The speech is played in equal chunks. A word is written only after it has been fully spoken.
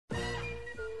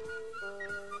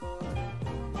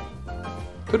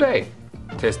Today,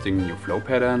 testing new flow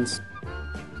patterns,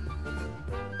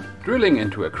 drilling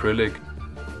into acrylic,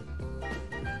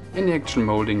 injection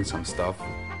molding some stuff,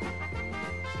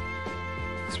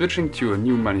 switching to a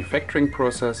new manufacturing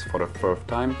process for the first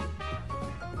time,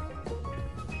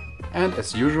 and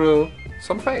as usual,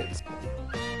 some fails.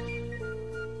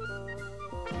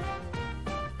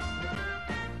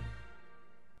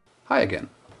 Hi again.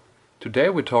 Today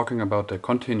we're talking about the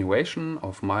continuation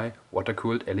of my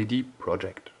water-cooled LED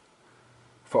project.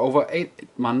 For over 8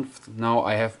 months now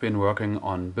I have been working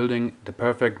on building the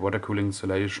perfect water cooling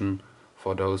solution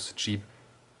for those cheap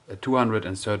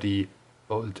 230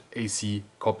 volt AC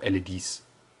Cob LEDs.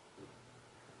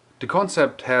 The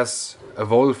concept has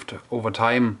evolved over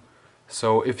time,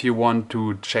 so if you want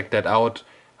to check that out,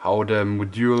 how the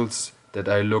modules that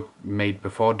I made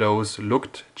before those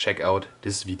looked, check out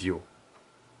this video.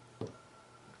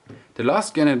 The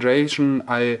last generation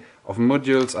of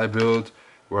modules I built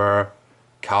were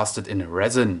casted in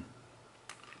resin,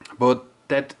 but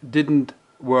that didn't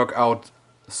work out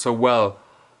so well.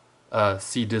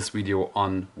 See this video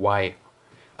on why.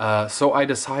 So I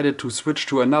decided to switch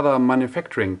to another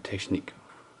manufacturing technique.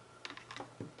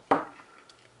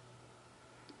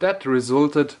 That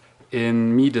resulted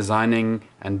in me designing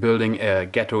and building a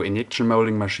ghetto injection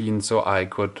molding machine so I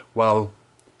could, well,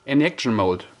 injection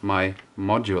mold my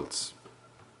modules.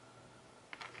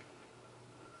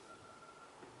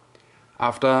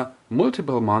 After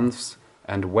multiple months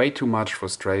and way too much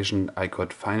frustration, I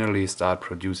could finally start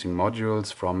producing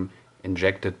modules from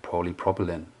injected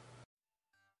polypropylene.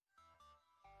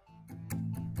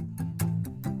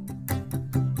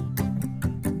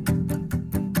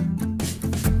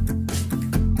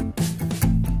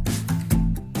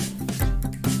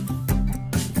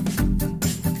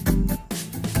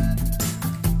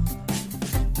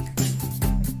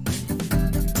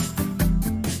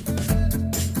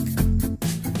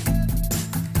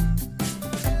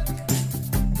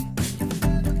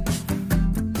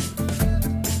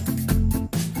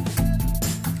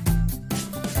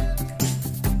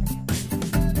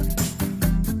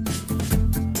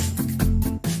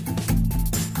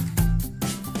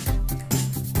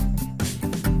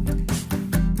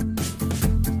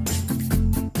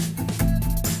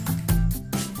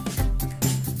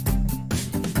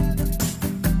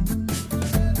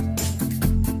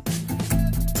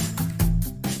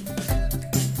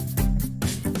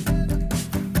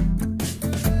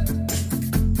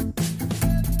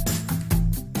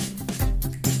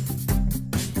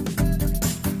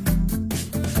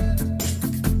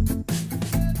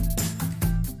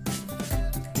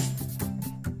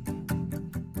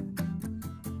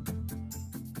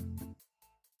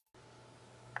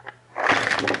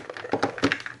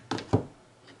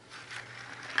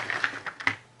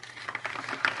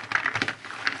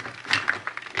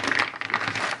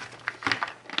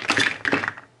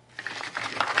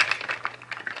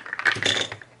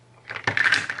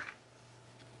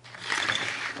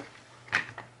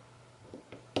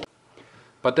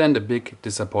 But then the big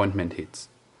disappointment hits.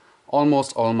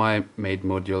 Almost all my made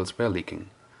modules were leaking.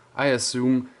 I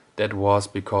assume that was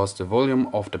because the volume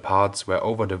of the parts were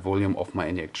over the volume of my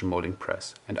injection molding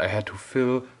press, and I had to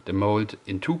fill the mold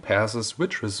in 2 passes,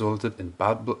 which resulted in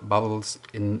bubbles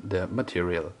in the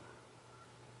material.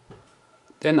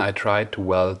 Then I tried to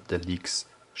weld the leaks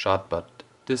shut, but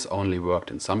this only worked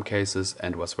in some cases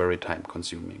and was very time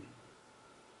consuming.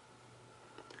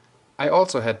 I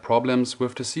also had problems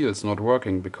with the seals not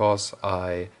working because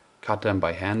I cut them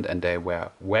by hand and they were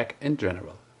whack in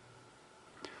general.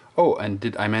 Oh, and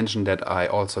did I mention that I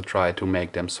also tried to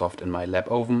make them soft in my lab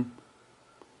oven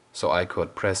so I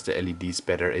could press the LEDs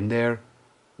better in there?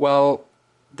 Well,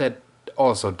 that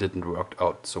also didn't work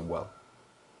out so well.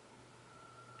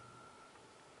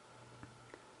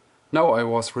 Now I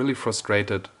was really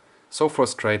frustrated, so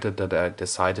frustrated that I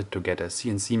decided to get a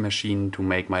CNC machine to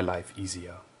make my life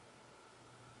easier.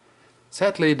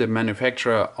 Sadly, the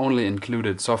manufacturer only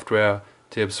included software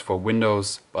tips for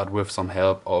Windows, but with some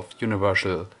help of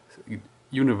Universal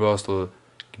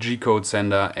G-code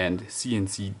sender and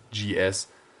CNC GS,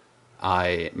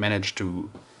 I managed to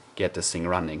get this thing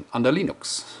running under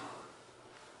Linux.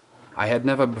 I had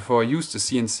never before used a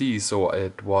CNC, so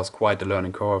it was quite a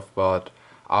learning curve, but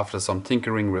after some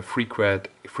tinkering with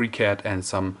FreeCAD and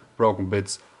some broken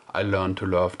bits, I learned to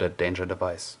love that danger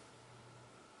device.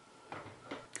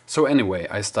 So anyway,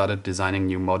 I started designing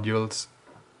new modules.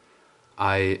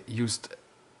 I used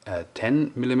a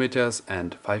 10mm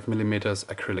and 5mm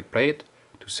acrylic plate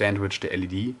to sandwich the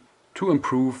LED. To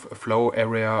improve flow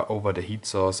area over the heat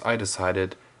source, I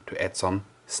decided to add some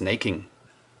snaking.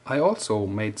 I also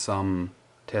made some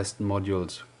test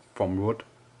modules from wood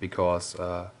because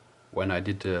when I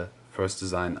did the first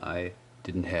design I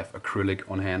didn't have acrylic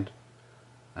on hand,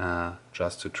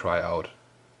 just to try out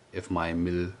if my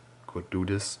mill could do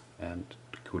this and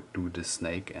could do this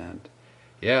snake, and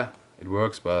yeah, it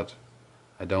works, but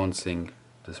I don't think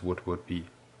this wood would be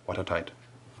watertight.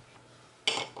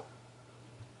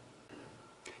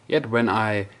 Yet when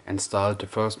I installed the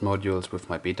first modules with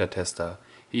my beta tester,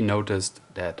 he noticed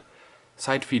that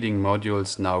side-feeding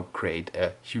modules now create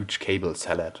a huge cable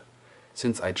salad,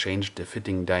 since I changed the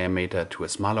fitting diameter to a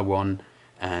smaller one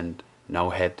and now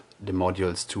had the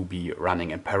modules to be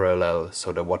running in parallel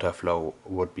so the water flow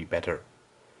would be better.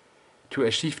 To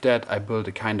achieve that, I built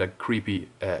a kinda crappy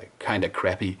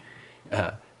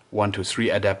 1 to 3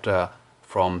 adapter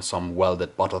from some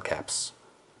welded bottle caps.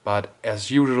 But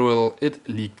as usual it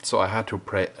leaked, so I had to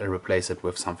replace it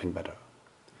with something better.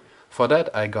 For that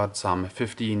I got some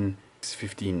 15mm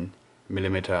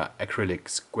acrylic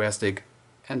square stick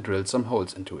and drilled some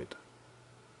holes into it.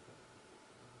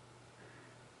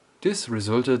 This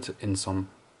resulted in some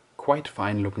quite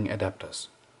fine looking adapters.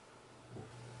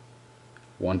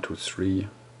 1 to 3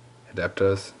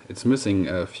 adapters. It's missing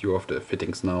a few of the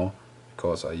fittings now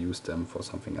because I used them for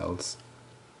something else.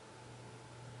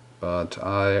 But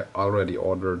I already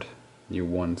ordered new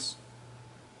ones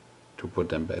to put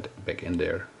them back in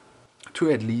there. To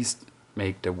at least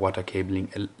make the water cabling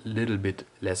a little bit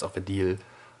less of a deal,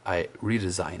 I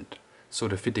redesigned so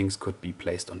the fittings could be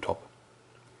placed on top.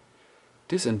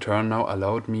 This in turn now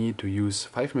allowed me to use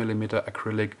 5mm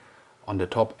acrylic on the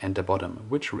top and the bottom,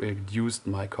 which reduced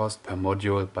my cost per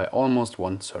module by almost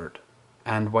 1/3.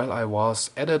 And while I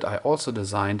was at it, I also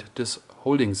designed this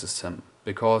holding system,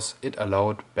 because it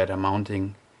allowed better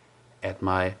mounting at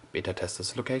my beta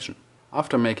tester's location.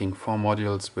 After making 4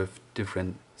 modules with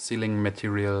different sealing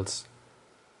materials,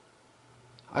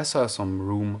 I saw some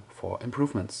room for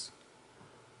improvements.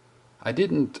 I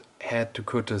didn't had to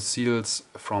cut the seals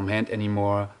from hand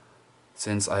anymore,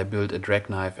 since I built a drag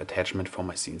knife attachment for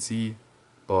my CNC,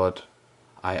 but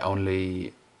I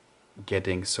only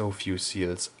getting so few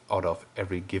seals out of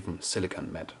every given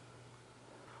silicon mat.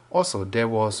 Also, there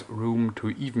was room to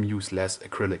even use less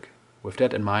acrylic. With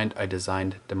that in mind, I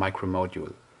designed the micro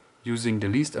module, using the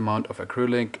least amount of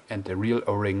acrylic and the real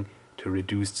O-ring to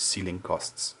reduce the sealing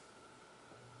costs.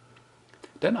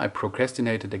 Then I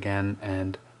procrastinated again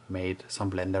and made some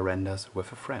Blender renders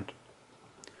with a friend.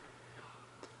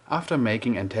 After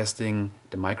making and testing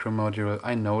the micro module,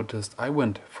 I noticed I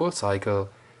went full cycle,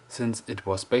 since it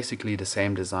was basically the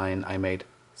same design I made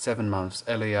 7 months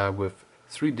earlier with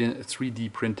 3D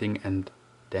printing and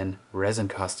then resin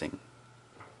casting.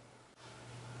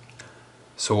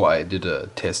 So I did a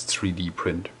test 3D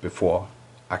print before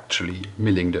actually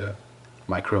milling the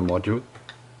micro module.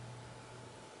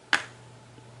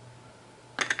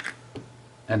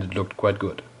 And it looked quite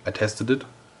good. I tested it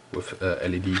with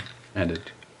LED and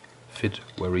it fit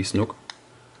very snug.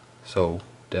 So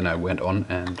then I went on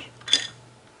and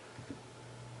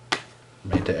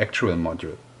made the actual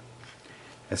module.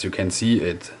 As you can see,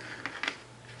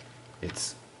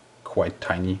 it's quite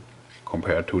tiny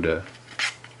compared to the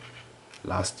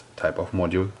last type of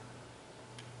module.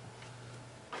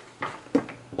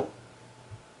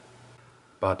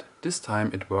 But this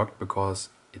time it worked because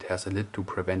it has a lid to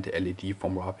prevent the LED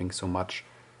from wrapping so much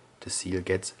the seal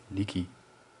gets leaky.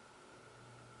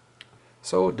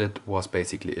 So that was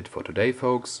basically it for today,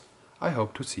 folks. I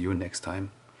hope to see you next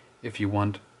time. If you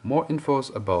want more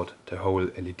infos about the whole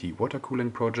LED water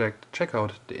cooling project, check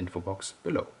out the info box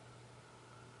below.